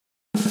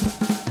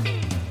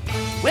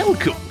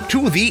Welcome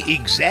to the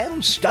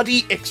Exam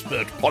Study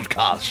Expert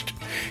Podcast,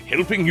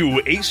 helping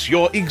you ace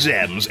your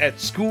exams at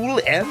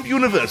school and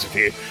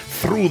university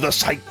through the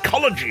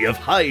psychology of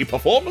high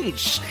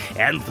performance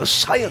and the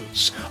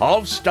science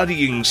of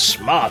studying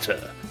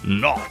smarter,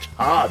 not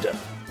harder.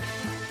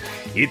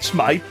 It's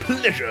my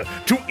pleasure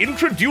to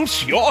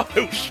introduce your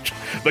host,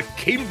 the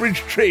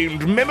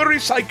Cambridge-trained memory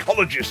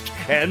psychologist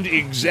and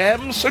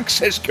exam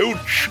success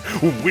coach,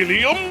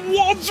 William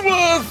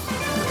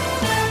Wadsworth.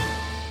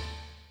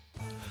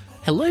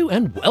 Hello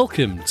and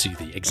welcome to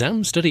the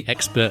Exam Study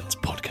Experts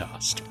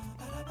podcast.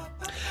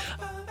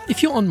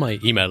 If you're on my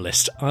email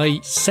list, I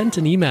sent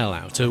an email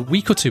out a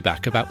week or two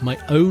back about my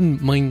own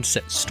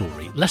mindset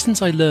story,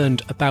 lessons I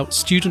learned about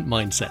student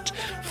mindset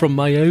from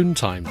my own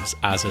times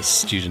as a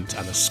student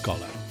and a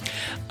scholar.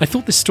 I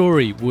thought this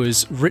story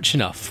was rich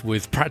enough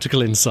with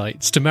practical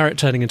insights to merit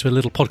turning into a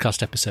little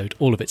podcast episode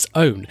all of its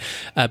own,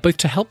 both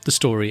to help the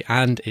story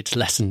and its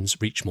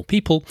lessons reach more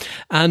people,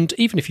 and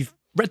even if you've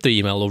read the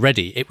email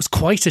already, it was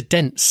quite a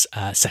dense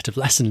set of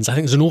lessons. I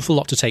think there's an awful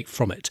lot to take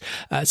from it.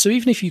 So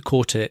even if you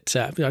caught it,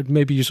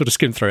 maybe you sort of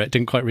skimmed through it,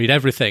 didn't quite read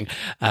everything.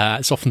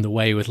 It's often the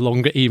way with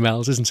longer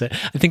emails, isn't it?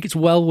 I think it's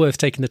well worth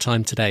taking the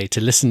time today to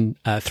listen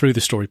through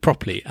the story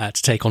properly, to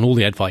take on all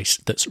the advice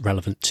that's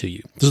relevant to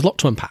you. There's a lot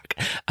to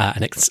unpack,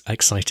 and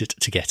excited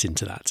to get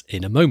into that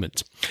in a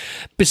moment.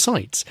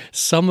 Besides,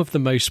 some of the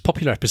most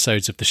popular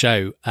episodes of the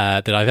show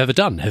that I've ever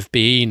done have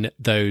been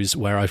those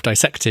where I've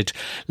dissected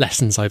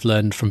lessons I've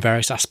learned from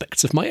various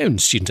aspects of my own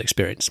student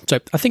experience. So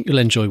I think you'll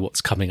enjoy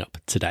what's coming up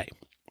today.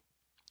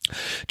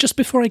 Just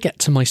before I get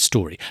to my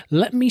story,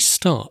 let me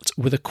start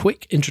with a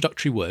quick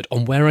introductory word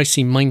on where I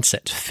see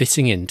mindset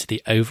fitting into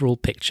the overall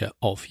picture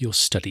of your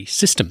study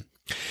system.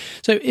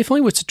 So if I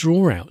were to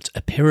draw out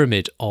a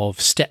pyramid of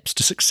steps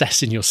to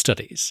success in your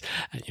studies,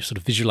 and you sort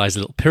of visualize a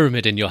little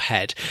pyramid in your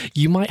head,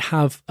 you might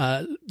have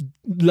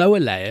lower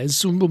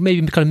layers, or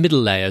maybe kind of middle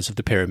layers of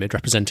the pyramid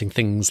representing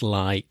things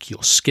like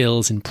your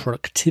skills in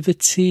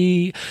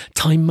productivity,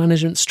 time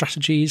management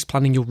strategies,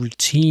 planning your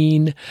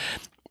routine.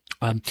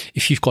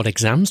 If you've got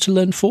exams to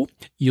learn for,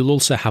 you'll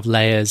also have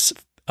layers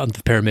under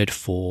the pyramid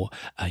for,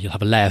 you'll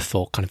have a layer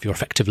for kind of your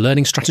effective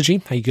learning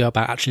strategy, how you go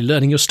about actually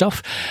learning your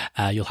stuff.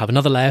 You'll have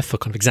another layer for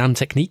kind of exam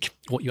technique,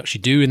 what you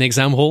actually do in the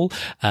exam hall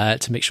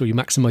to make sure you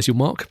maximize your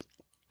mark.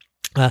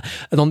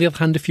 And on the other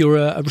hand, if you're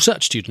a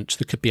research student,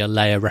 there could be a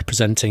layer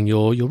representing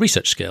your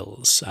research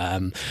skills,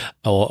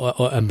 or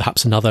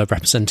perhaps another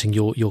representing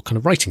your kind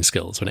of writing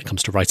skills when it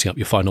comes to writing up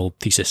your final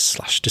thesis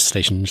 /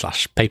 dissertation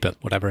 / paper,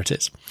 whatever it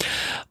is.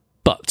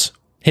 But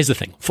here's the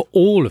thing, for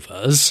all of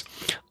us,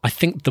 I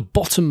think the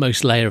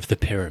bottommost layer of the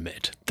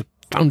pyramid, the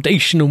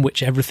foundation on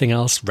which everything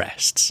else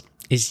rests,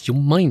 is your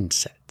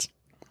mindset.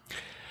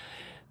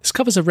 This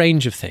covers a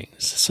range of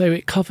things. So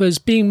it covers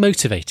being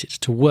motivated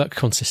to work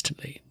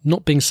consistently,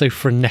 not being so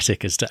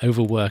frenetic as to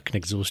overwork and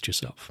exhaust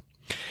yourself.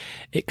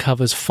 It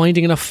covers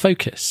finding enough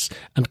focus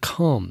and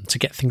calm to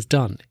get things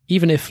done,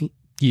 even if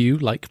you,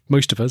 like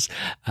most of us,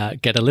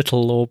 get a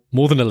little or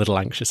more than a little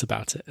anxious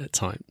about it at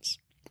times.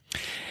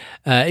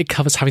 It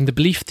covers having the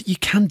belief that you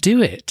can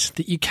do it,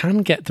 that you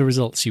can get the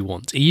results you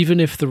want, even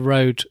if the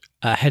road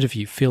ahead of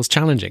you feels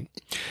challenging.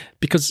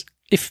 Because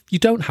if you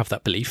don't have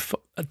that belief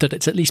that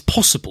it's at least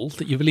possible,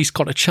 that you've at least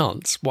got a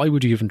chance, why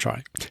would you even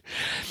try?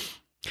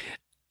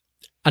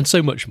 And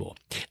so much more.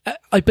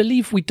 I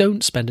believe we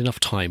don't spend enough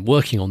time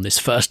working on this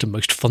first and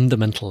most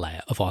fundamental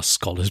layer of our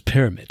scholar's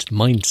pyramid,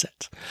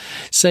 mindset.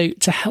 So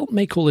to help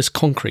make all this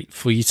concrete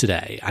for you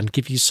today and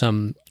give you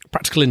some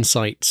practical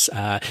insights,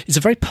 it's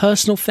a very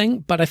personal thing,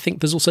 but I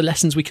think there's also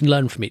lessons we can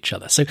learn from each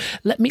other. So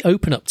let me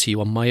open up to you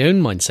on my own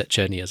mindset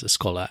journey as a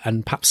scholar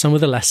and perhaps some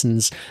of the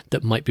lessons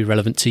that might be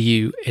relevant to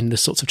you in the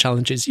sorts of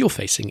challenges you're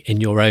facing in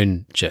your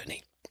own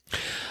journey.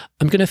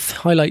 I'm going to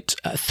highlight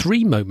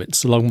 3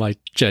 moments along my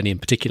journey in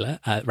particular,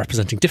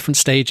 representing different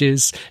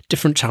stages,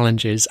 different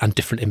challenges, and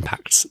different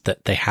impacts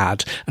that they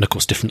had, and of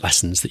course different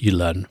lessons that you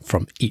learn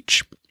from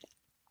each.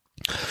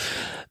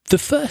 The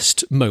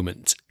first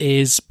moment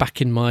is back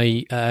in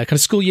my kind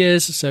of school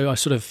years, so I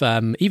sort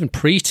of even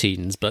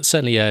pre-teens, but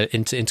certainly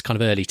into kind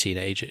of early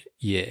teenage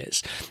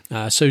years.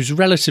 So it was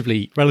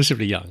relatively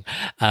young,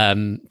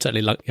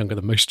 certainly younger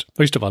than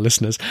most of our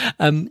listeners.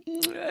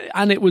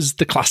 And it was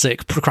the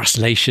classic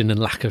procrastination and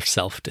lack of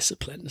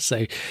self-discipline.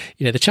 So,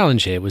 the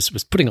challenge here was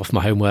putting off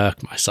my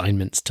homework, my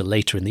assignments till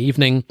later in the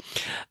evening,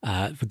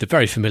 with the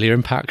very familiar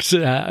impact,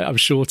 I'm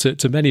sure,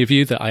 to many of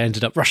you, that I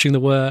ended up rushing the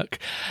work,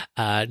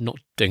 not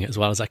doing it as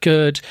well as I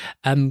could.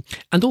 And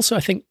also,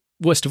 I think,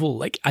 worst of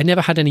all, I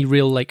never had any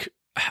real,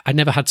 I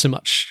never had so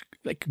much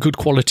good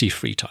quality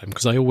free time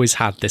because I always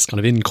had this kind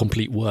of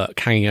incomplete work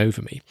hanging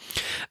over me,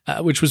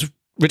 which was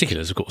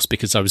ridiculous, of course,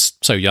 because I was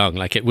so young.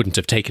 It wouldn't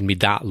have taken me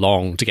that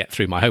long to get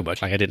through my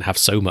homework. I didn't have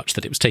so much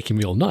that it was taking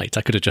me all night.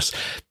 I could have just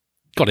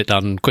got it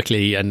done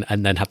quickly and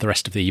then had the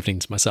rest of the evening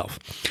to myself.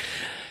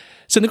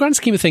 So in the grand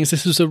scheme of things,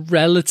 this was a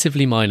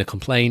relatively minor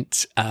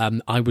complaint.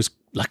 I was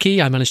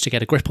lucky. I managed to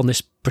get a grip on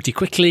this pretty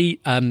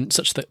quickly,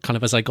 such that kind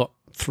of as I got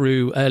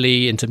through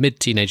early into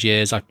mid-teenage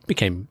years, I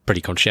became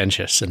pretty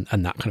conscientious, and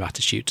that kind of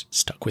attitude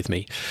stuck with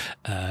me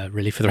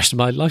really for the rest of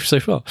my life so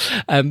far.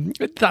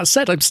 That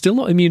said, I'm still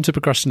not immune to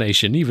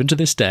procrastination, even to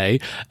this day,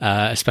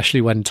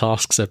 especially when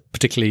tasks are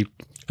particularly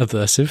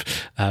aversive.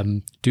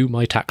 Do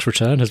my tax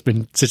return has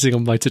been sitting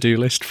on my to-do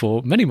list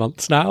for many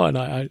months now, and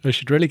I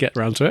should really get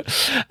around to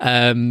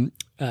it.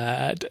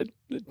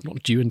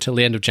 Not due until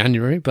the end of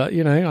January, but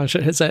I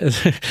should say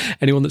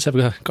anyone that's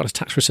ever got a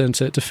tax return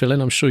to fill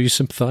in, I'm sure you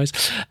sympathise,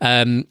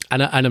 and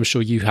I'm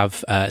sure you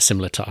have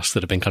similar tasks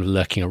that have been kind of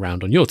lurking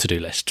around on your to-do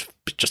list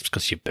just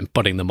because you've been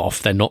putting them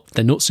off. They're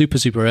not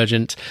super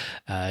urgent.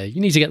 You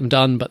need to get them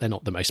done, but they're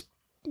not the most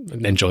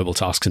enjoyable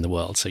tasks in the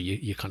world, so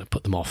you kind of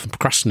put them off and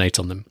procrastinate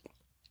on them.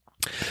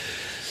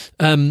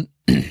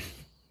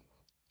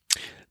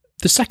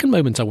 The second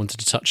moment I wanted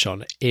to touch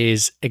on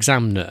is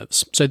exam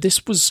nerves. So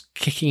this was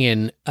kicking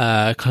in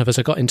kind of as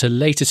I got into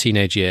later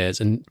teenage years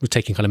and was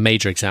taking kind of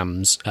major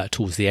exams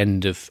towards the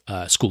end of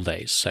school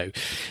days. So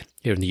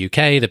here in the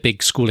UK, the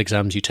big school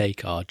exams you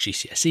take are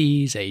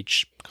GCSEs,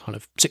 age kind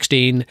of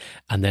 16,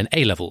 and then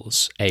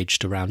A-levels,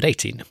 aged around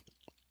 18.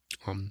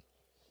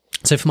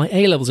 So for my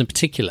A-levels in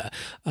particular,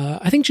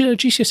 I think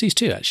GCSEs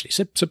too, actually.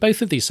 So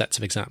both of these sets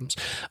of exams,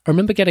 I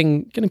remember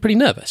getting pretty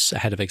nervous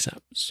ahead of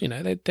exams.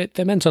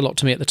 They meant a lot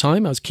to me at the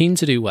time. I was keen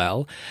to do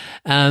well.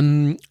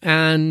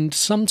 And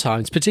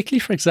sometimes, particularly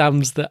for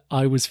exams that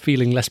I was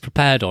feeling less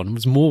prepared on,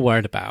 was more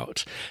worried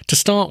about, to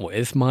start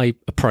with, my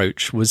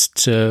approach was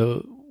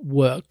to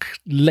work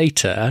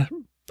later,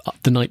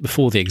 the night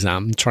before the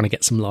exam, trying to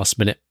get some last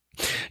minute,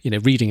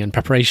 reading and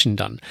preparation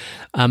done,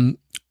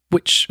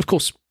 which, of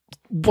course,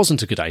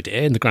 wasn't a good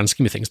idea in the grand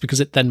scheme of things,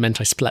 because it then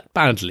meant I slept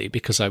badly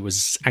because I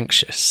was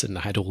anxious and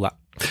I had all that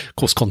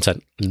course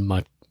content and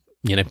my,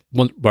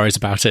 worries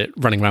about it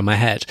running around my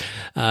head.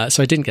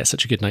 So I didn't get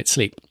such a good night's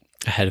sleep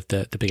ahead of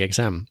the big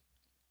exam.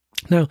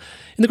 Now,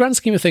 in the grand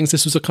scheme of things,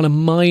 this was a kind of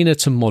minor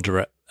to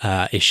moderate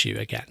issue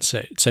again.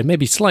 So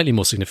maybe slightly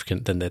more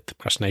significant than the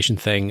procrastination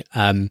thing.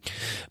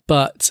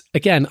 But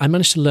again, I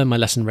managed to learn my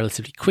lesson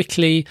relatively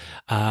quickly,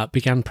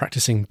 began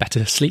practicing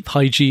better sleep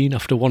hygiene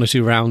after one or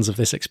two rounds of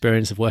this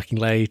experience of working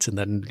late and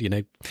then,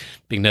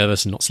 being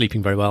nervous and not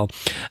sleeping very well.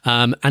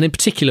 And in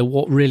particular,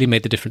 what really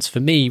made the difference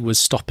for me was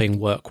stopping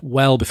work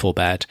well before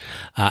bed,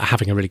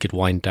 having a really good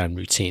wind down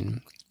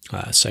routine.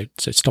 So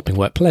stopping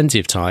work plenty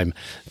of time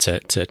to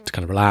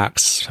kind of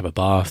relax, have a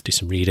bath, do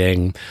some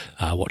reading,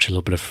 watch a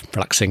little bit of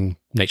relaxing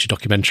nature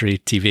documentary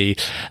TV,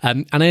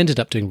 and I ended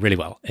up doing really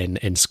well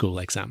in school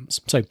exams.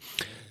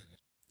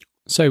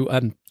 So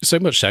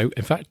much so,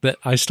 in fact, that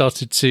I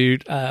started to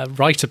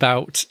write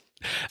about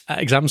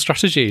exam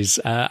strategies,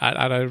 and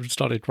I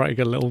started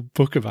writing a little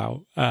book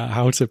about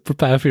how to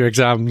prepare for your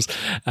exams,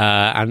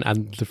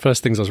 and the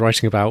first things I was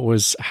writing about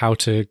was how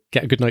to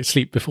get a good night's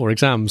sleep before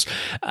exams.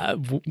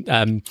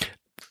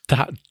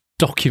 That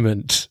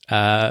document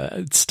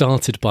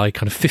started by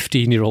kind of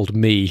 15-year-old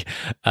me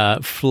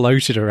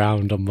floated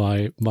around on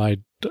my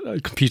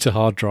computer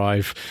hard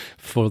drive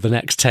for the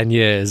next 10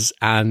 years,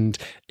 and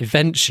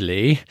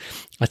eventually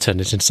I turned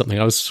it into something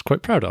I was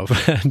quite proud of,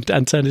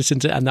 and turned it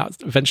into, and that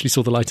eventually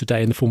saw the light of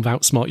day in the form of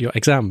Outsmart Your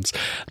Exams,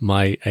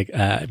 my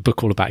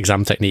book all about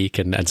exam technique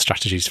and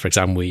strategies for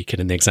exam week and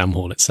in the exam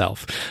hall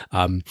itself.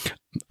 I'm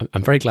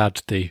very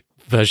glad the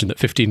version that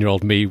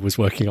 15-year-old me was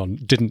working on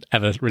didn't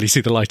ever really see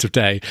the light of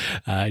day.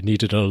 It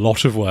needed a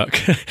lot of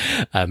work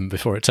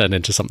before it turned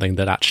into something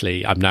that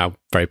actually I'm now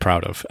very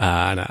proud of,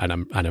 and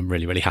I'm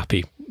really, really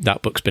happy.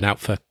 That book's been out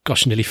for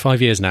nearly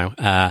 5 years now,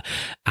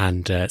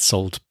 and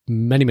sold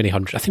many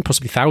hundreds, I think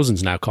possibly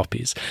thousands now,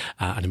 copies,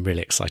 and I'm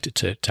really excited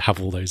to have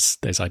all those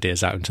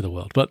ideas out into the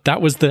world. But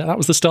that was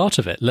the start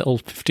of it. Little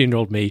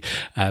 15-year-old me,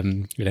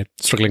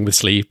 struggling with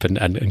sleep and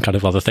kind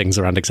of other things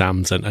around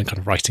exams, and kind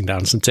of writing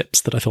down some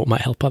tips that I thought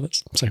might help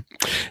others. So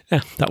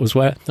yeah, that was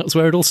where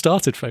it all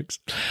started, folks.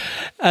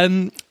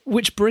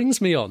 Which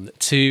brings me on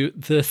to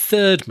the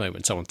third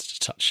moment I wanted to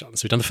touch on.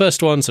 So we've done the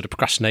first one, sort of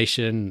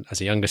procrastination as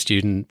a younger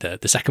student.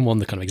 The second one,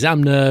 the kind of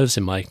exam nerves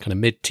in my kind of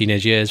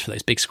mid-teenage years for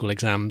those big school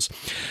exams.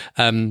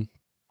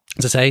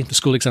 As I say, the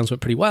school exams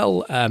went pretty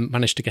well.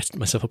 Managed to get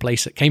myself a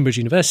place at Cambridge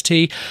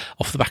University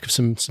off the back of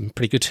some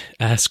pretty good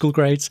school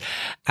grades.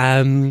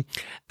 And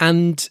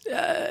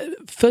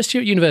first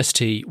year at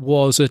university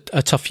was a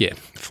tough year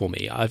for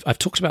me. I've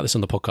talked about this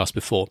on the podcast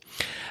before.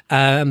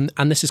 And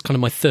this is kind of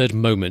my third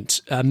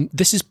moment.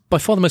 This is by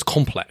far the most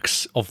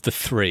complex of the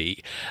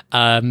three.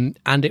 And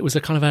it was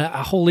a kind of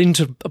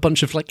a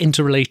bunch of like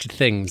interrelated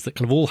things that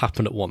kind of all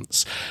happened at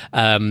once,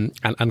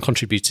 and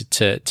contributed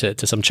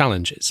to some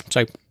challenges.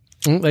 So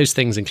those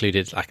things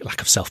included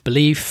lack of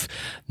self-belief,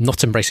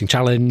 not embracing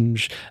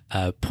challenge,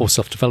 poor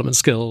self-development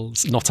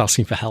skills, not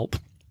asking for help,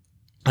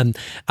 and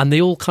they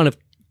all kind of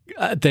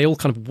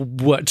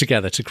work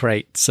together to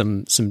create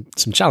some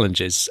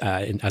challenges.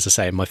 As I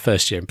say, in my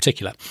first year in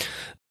particular.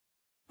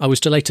 I was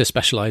to later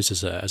specialise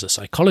as a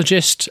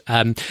psychologist,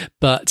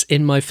 but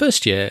in my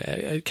first year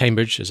at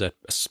Cambridge, as a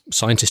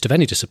scientist of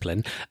any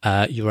discipline,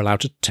 you were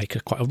allowed to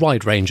take quite a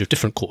wide range of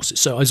different courses.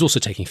 So I was also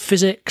taking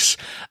physics,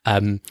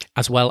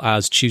 as well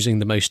as choosing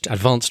the most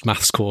advanced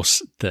maths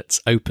course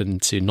that's open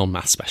to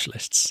non-math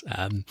specialists.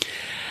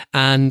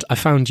 And I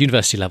found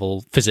university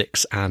level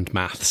physics and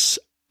maths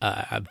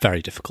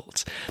very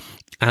difficult.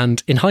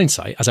 And in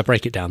hindsight, as I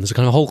break it down, there's a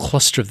kind of whole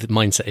cluster of the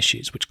mindset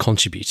issues which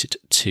contributed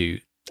to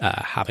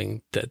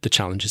having the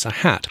challenges I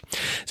had.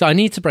 So I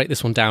need to break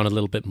this one down a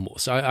little bit more.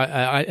 So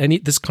I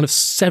need, there's kind of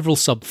several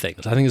sub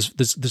things. I think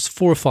there's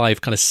 4 or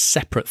 5 kind of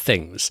separate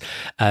things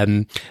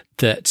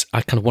that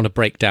I kind of want to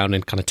break down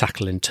and kind of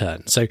tackle in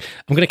turn. So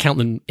I'm going to count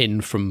them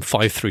in from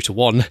 5 through to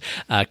 1,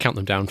 count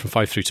them down from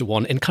 5 through to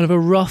 1 in kind of a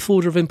rough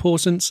order of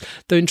importance,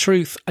 though in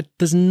truth,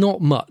 there's not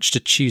much to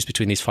choose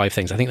between these 5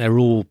 things. I think they're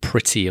all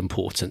pretty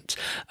important.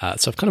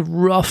 So I've kind of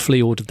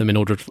roughly ordered them in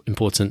order of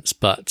importance,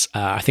 but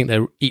I think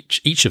they're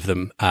each of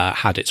them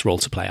had its role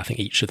to play. I think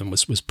each of them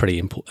was pretty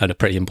important, a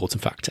pretty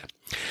important factor.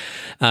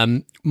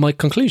 My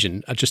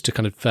conclusion, just to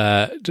kind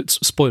of,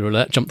 spoiler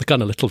alert, jump the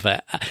gun a little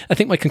bit, I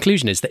think my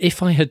conclusion is that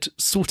if I had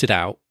sorted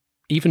out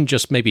even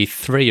just maybe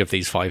 3 of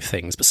these 5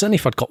 things, but certainly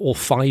if I'd got all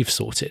 5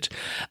 sorted,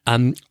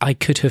 I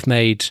could have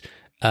made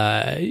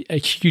a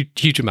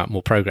huge amount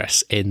more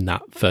progress in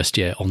that first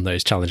year on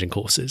those challenging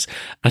courses.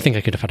 I think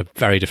I could have had a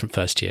very different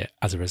first year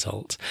as a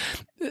result.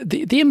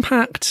 The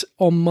impact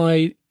on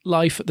my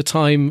life at the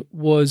time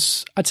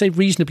was, I'd say,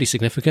 reasonably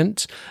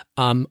significant.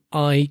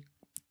 I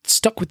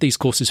stuck with these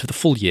courses for the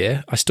full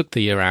year. I stuck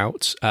the year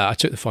out. I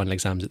took the final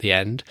exams at the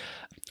end.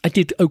 I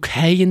did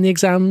okay in the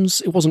exams.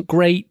 It wasn't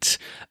great,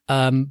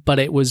 but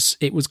it was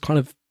kind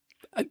of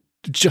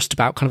just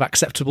about kind of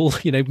acceptable,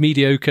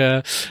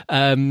 mediocre.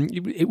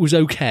 It was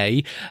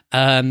okay,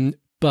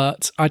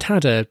 but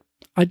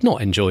I'd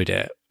not enjoyed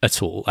it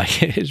at all.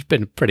 It's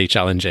been pretty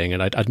challenging,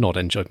 and I'd not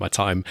enjoyed my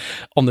time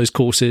on those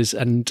courses.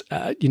 And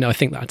I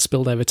think that had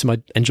spilled over to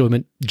my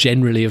enjoyment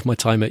generally of my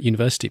time at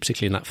university,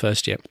 particularly in that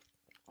first year.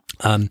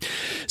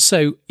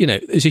 So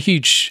there's a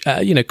huge,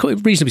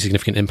 reasonably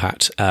significant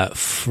impact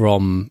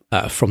from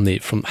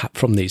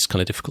these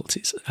kind of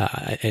difficulties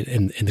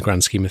in the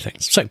grand scheme of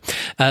things. So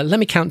let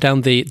me count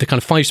down the kind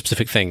of 5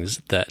 specific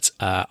things that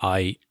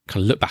I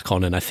kind of look back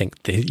on, and I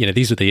think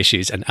these are the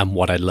issues and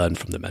what I learned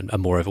from them,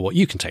 and moreover what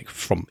you can take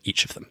from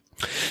each of them.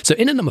 So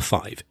in at number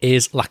 5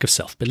 is lack of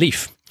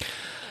self-belief.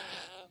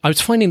 I was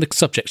finding the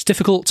subjects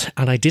difficult,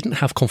 and I didn't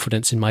have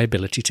confidence in my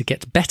ability to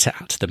get better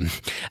at them.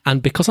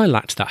 And because I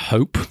lacked that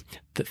hope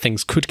that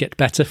things could get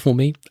better for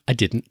me, I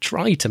didn't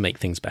try to make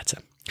things better.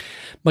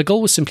 My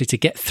goal was simply to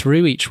get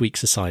through each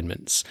week's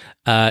assignments,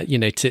 to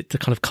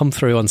kind of come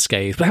through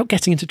unscathed without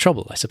getting into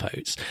trouble, I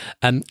suppose.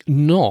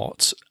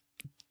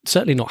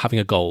 Certainly not having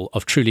a goal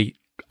of truly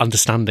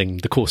understanding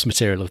the course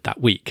material of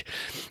that week.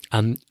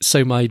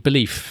 So my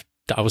belief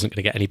that I wasn't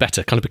going to get any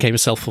better kind of became a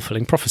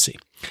self-fulfilling prophecy.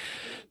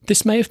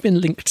 This may have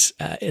been linked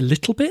a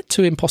little bit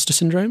to imposter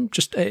syndrome,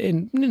 just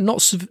in not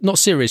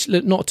serious,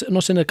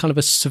 not in a kind of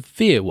a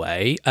severe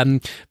way,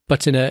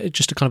 but in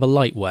just a kind of a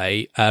light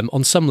way.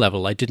 On some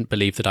level, I didn't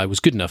believe that I was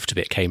good enough to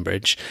be at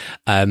Cambridge.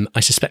 I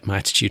suspect my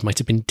attitude might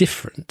have been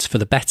different for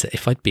the better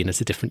if I'd been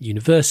at a different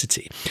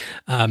university.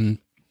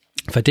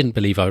 If I didn't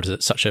believe I was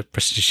at such a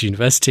prestigious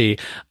university,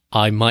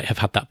 I might have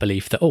had that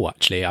belief that,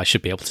 actually, I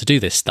should be able to do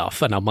this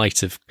stuff, and I might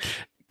have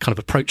kind of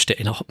approached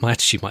it my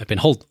attitude might have been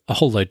a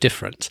whole load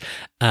different,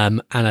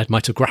 and I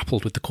might have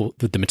grappled with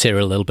the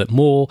material a little bit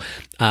more,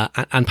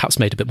 and perhaps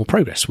made a bit more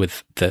progress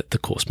with the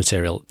course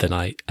material than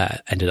I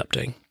ended up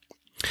doing.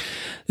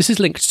 This is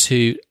linked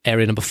to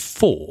area number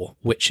 4,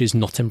 which is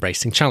not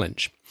embracing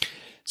challenge.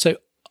 So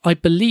I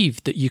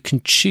believe that you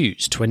can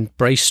choose to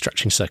embrace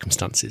stretching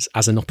circumstances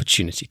as an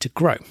opportunity to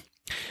grow.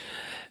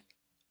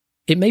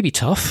 It may be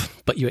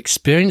tough, but you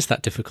experience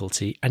that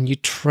difficulty and you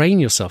train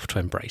yourself to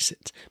embrace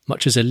it,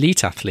 much as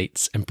elite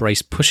athletes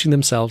embrace pushing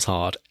themselves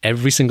hard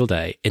every single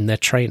day in their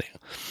training.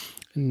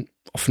 And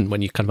often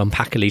when you kind of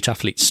unpack elite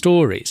athletes'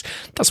 stories,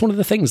 that's one of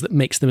the things that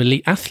makes them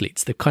elite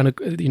athletes. They kind of,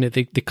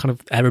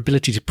 their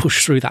ability to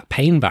push through that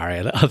pain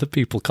barrier that other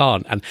people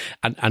can't,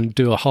 and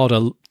do a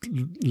harder,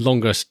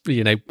 longer,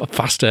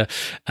 faster,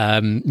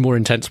 more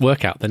intense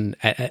workout than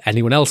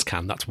anyone else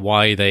can. That's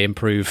why they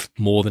improve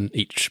more than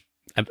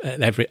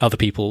every other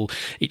people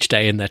each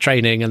day in their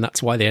training, and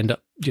that's why they end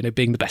up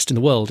being the best in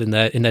the world in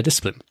their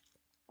discipline.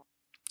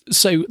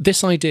 So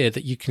this idea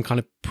that you can kind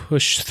of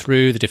push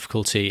through the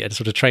difficulty and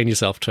sort of train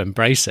yourself to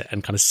embrace it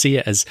and kind of see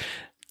it as,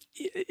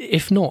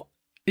 if not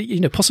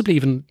possibly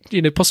even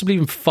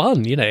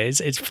fun.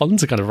 It's fun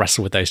to kind of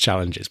wrestle with those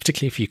challenges,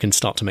 particularly if you can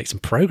start to make some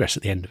progress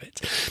at the end of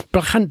it.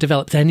 But I hadn't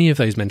developed any of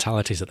those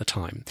mentalities at the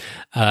time.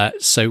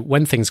 So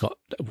when things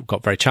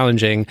got very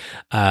challenging,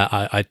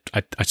 I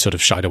sort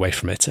of shied away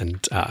from it,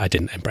 and I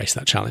didn't embrace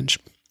that challenge.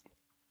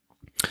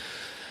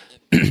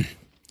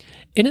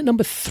 In at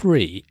number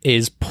 3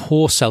 is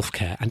poor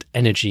self-care and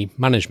energy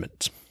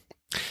management.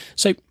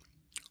 So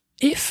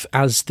if,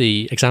 as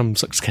the exam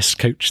success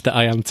coach that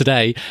I am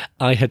today,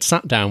 I had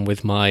sat down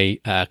with my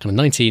kind of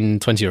 19,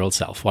 20-year-old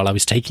self while I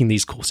was taking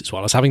these courses,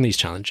 while I was having these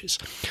challenges,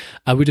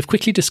 I would have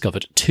quickly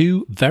discovered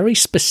two very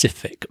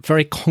specific,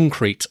 very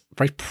concrete,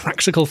 very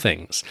practical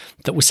things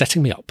that were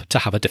setting me up to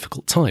have a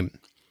difficult time.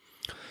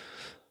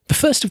 The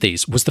first of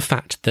these was the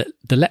fact that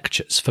the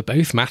lectures for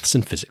both maths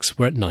and physics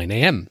were at 9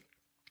 a.m.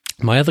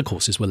 My other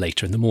courses were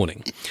later in the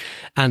morning.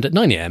 And at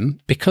 9 a.m,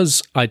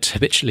 because I'd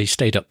habitually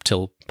stayed up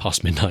till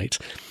past midnight,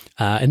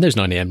 in those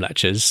 9 a.m.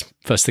 lectures,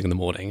 first thing in the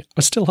morning, I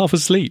was still half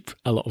asleep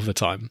a lot of the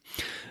time.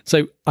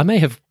 So I may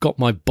have got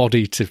my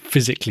body to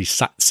physically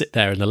sit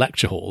there in the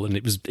lecture hall, and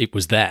it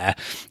was there,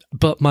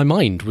 but my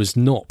mind was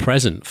not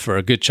present for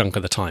a good chunk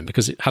of the time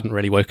because it hadn't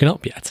really woken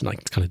up yet, and I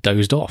kind of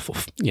dozed off or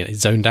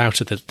zoned out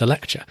of the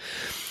lecture.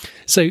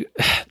 So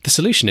the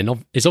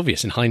solution is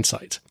obvious in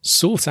hindsight.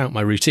 Sort out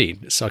my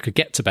routine so I could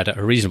get to bed at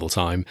a reasonable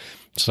time,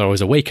 so I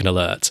was awake and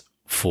alert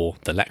for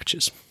the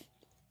lectures.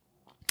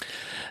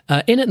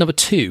 In at number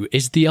 2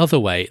 is the other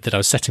way that I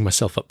was setting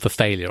myself up for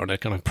failure on a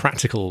kind of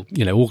practical,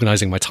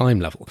 organising my time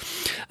level.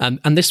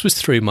 And this was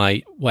through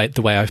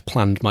the way I've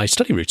planned my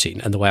study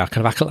routine and the way I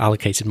kind of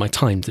allocated my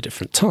time to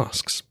different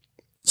tasks.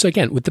 So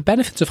again, with the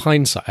benefits of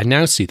hindsight, I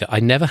now see that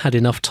I never had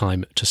enough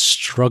time to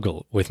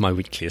struggle with my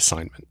weekly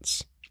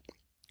assignments.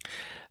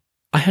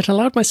 I had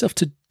allowed myself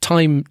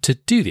time to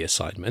do the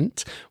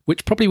assignment,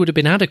 which probably would have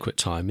been adequate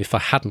time if I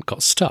hadn't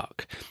got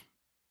stuck.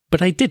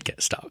 But I did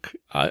get stuck.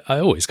 I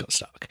always got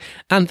stuck.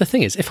 And the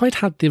thing is, if I'd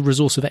had the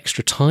resource of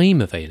extra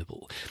time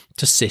available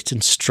to sit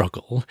and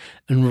struggle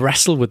and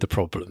wrestle with the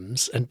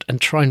problems and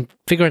try and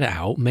figure it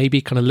out,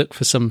 maybe kind of look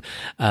for some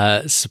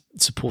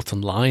support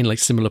online, like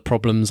similar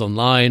problems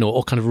online,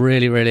 or kind of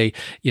really, really,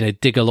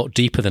 dig a lot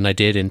deeper than I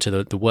did into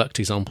the worked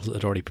examples that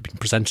had already been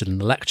presented in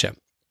the lecture.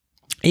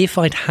 If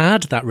I'd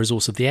had that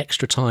resource of the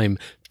extra time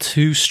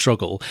to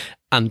struggle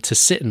and to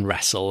sit and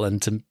wrestle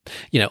and to,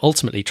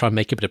 ultimately try and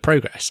make a bit of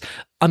progress,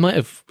 I might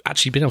have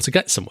actually been able to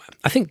get somewhere.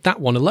 I think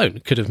that one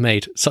alone could have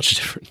made such a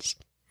difference.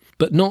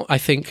 But not, I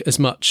think, as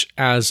much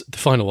as the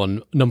final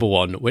one, number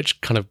 1,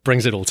 which kind of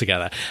brings it all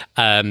together.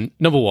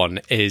 Number 1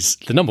 is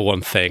the number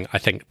 1 thing I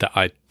think that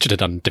I should have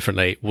done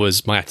differently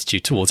was my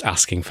attitude towards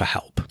asking for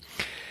help.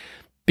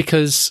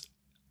 Because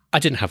I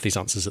didn't have these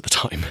answers at the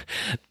time.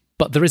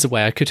 But there is a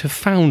way I could have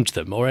found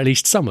them, or at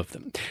least some of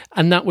them.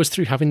 And that was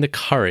through having the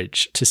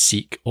courage to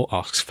seek or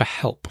ask for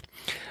help.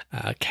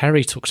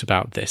 Kerry talked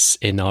about this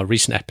in our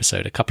recent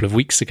episode a couple of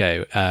weeks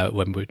ago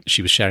when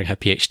she was sharing her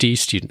PhD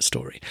student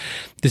story.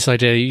 This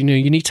idea, you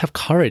need to have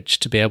courage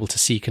to be able to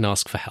seek and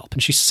ask for help.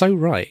 And she's so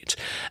right.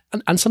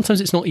 And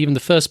sometimes it's not even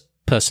the first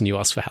person you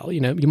ask for help.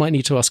 You might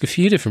need to ask a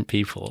few different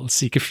people,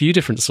 seek a few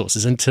different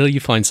sources until you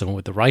find someone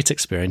with the right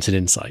experience and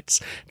insights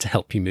to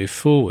help you move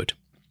forward.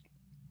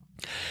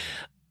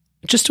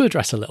 Just to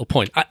address a little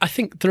point, I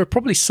think there are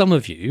probably some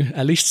of you,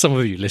 at least some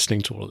of you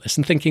listening to all of this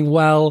and thinking,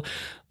 well,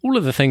 all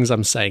of the things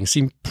I'm saying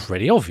seem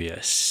pretty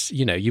obvious.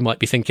 You might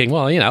be thinking,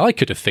 well, I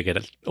could have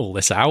figured all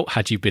this out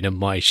had you been in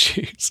my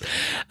shoes.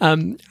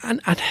 And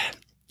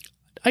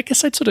I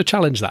guess I'd sort of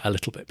challenge that a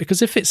little bit,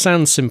 because if it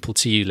sounds simple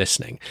to you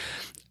listening,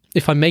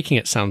 if I'm making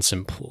it sound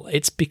simple,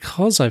 it's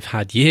because I've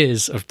had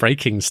years of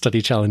breaking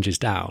study challenges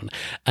down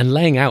and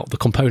laying out the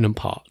component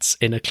parts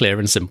in a clear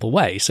and simple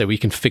way so we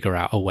can figure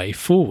out a way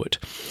forward.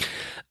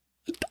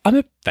 I'm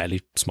a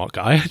fairly smart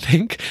guy, I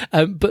think,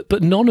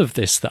 but none of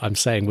this that I'm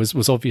saying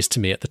was obvious to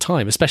me at the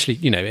time, especially,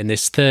 in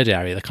this third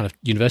area, the kind of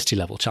university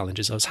level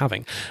challenges I was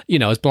having.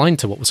 I was blind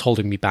to what was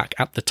holding me back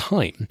at the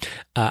time,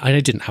 and I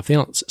didn't have the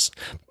answers.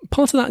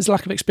 Part of that is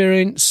lack of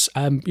experience.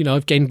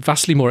 I've gained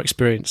vastly more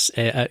experience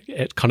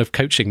at kind of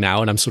coaching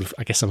now, and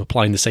I guess I'm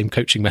applying the same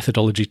coaching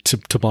methodology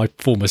to my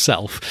former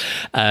self,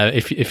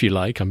 if you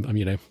like. I'm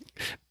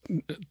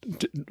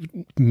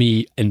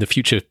me in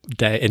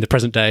the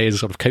present day is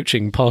sort of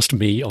coaching past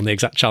me on the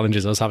exact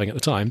challenges I was having at the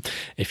time,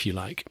 if you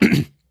like.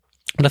 And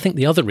I think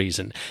the other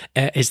reason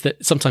is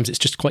that sometimes it's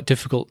just quite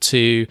difficult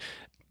to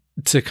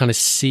kind of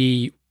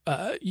see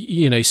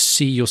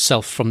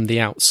yourself from the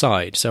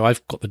outside. So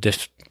I've got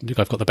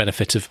the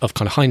benefit of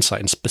kind of hindsight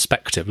and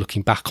perspective,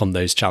 looking back on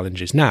those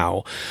challenges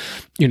now.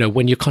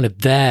 When you're kind of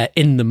there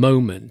in the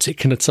moment, it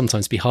can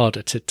sometimes be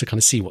harder to kind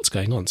of see what's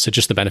going on. So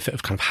just the benefit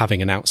of kind of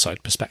having an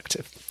outside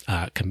perspective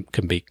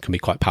can be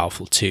quite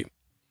powerful too.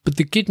 But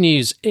the good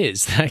news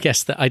is, I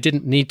guess, that I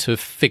didn't need to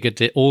have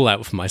figured it all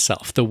out for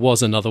myself. There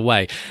was another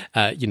way.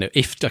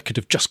 If I could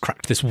have just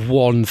cracked this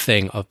one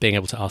thing of being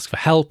able to ask for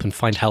help and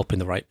find help in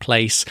the right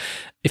place,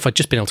 if I'd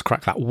just been able to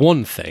crack that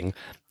one thing,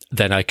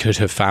 then I could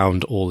have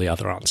found all the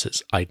other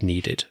answers I'd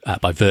needed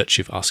by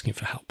virtue of asking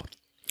for help.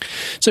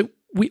 So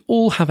we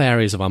all have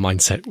areas of our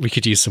mindset we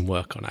could use some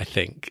work on, I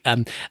think.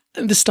 And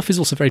this stuff is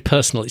also very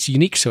personal. It's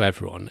unique to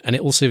everyone. And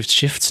it also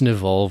shifts and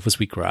evolves as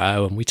we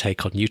grow and we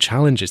take on new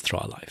challenges through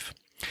our life.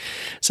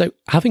 So,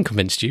 having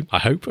convinced you, I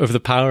hope, of the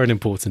power and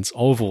importance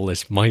of all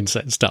this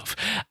mindset stuff,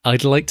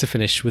 I'd like to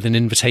finish with an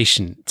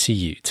invitation to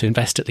you to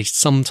invest at least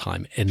some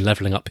time in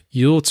levelling up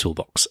your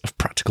toolbox of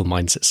practical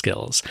mindset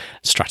skills,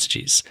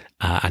 strategies,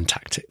 and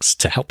tactics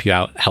to help you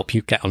out, help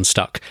you get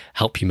unstuck,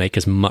 help you make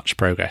as much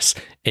progress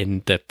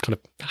in the kind of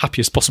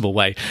happiest possible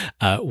way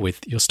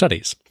with your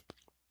studies.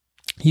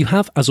 You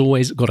have, as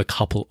always, got a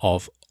couple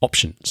of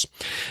options.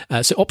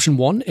 So option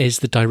one is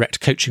the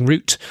direct coaching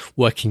route,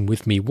 working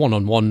with me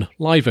one-on-one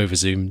live over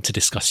Zoom to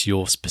discuss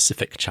your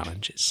specific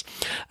challenges,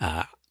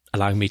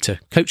 allowing me to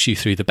coach you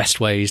through the best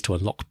ways to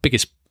unlock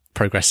biggest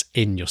progress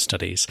in your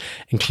studies,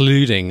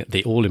 including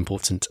the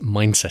all-important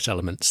mindset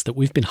elements that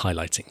we've been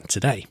highlighting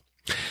today.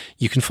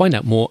 You can find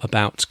out more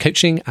about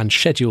coaching and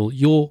schedule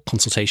your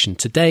consultation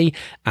today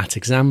at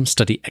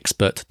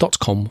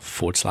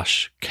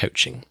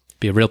examstudyexpert.com/coaching.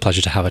 Be a real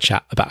pleasure to have a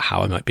chat about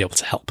how I might be able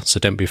to help. So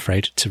don't be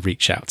afraid to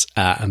reach out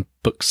and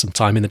book some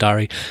time in the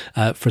diary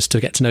for us to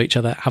get to know each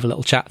other, have a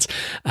little chat,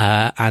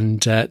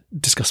 and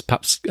discuss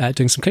perhaps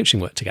doing some coaching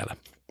work together.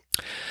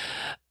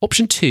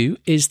 Option two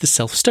is the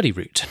self-study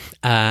route,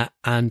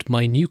 and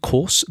my new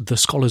course, The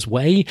Scholar's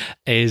Way,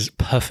 is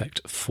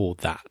perfect for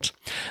that.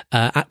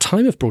 At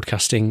time of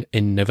broadcasting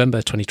in November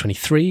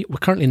 2023, we're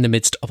currently in the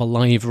midst of a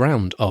live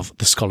round of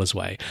The Scholar's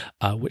Way,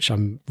 which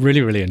I'm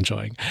really, really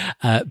enjoying.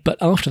 But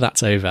after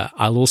that's over,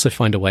 I'll also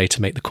find a way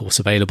to make the course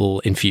available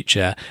in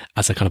future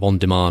as a kind of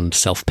on-demand,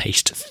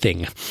 self-paced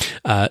thing.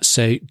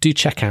 So do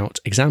check out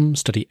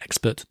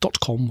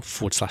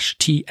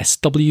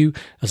examstudyexpert.com/TSW,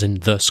 as in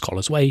The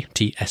Scholar's Way,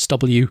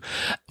 TSW,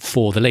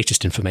 for the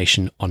latest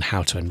information on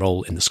how to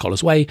enroll in The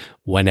Scholar's Way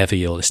whenever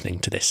you're listening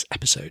to this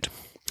episode.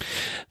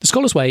 The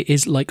Scholar's Way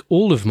is, like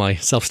all of my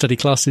self-study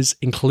classes,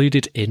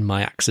 included in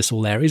my Access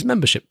All Areas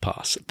membership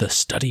pass, the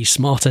Study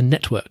Smarter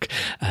Network.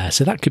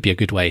 So that could be a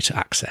good way to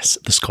access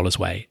The Scholar's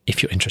Way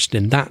if you're interested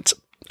in that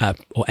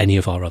or any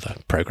of our other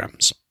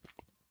programs.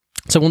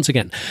 So once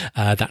again,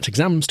 that's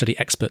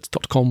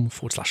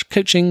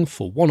examstudyexpert.com/coaching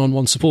for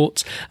one-on-one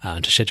support,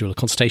 to schedule a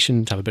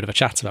consultation, to have a bit of a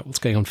chat about what's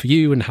going on for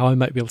you and how I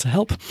might be able to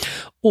help.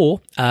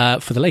 Or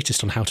for the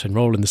latest on how to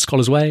enroll in the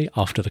Scholar's Way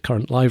after the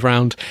current live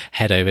round,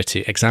 head over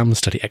to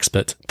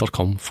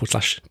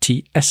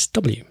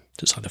examstudyexpert.com/TSW.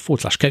 So it's either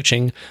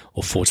 /coaching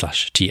or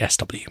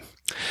 /TSW.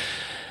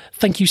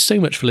 Thank you so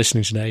much for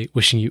listening today.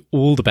 Wishing you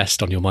all the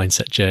best on your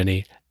mindset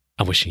journey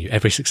and wishing you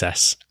every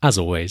success, as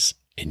always,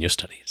 in your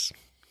studies.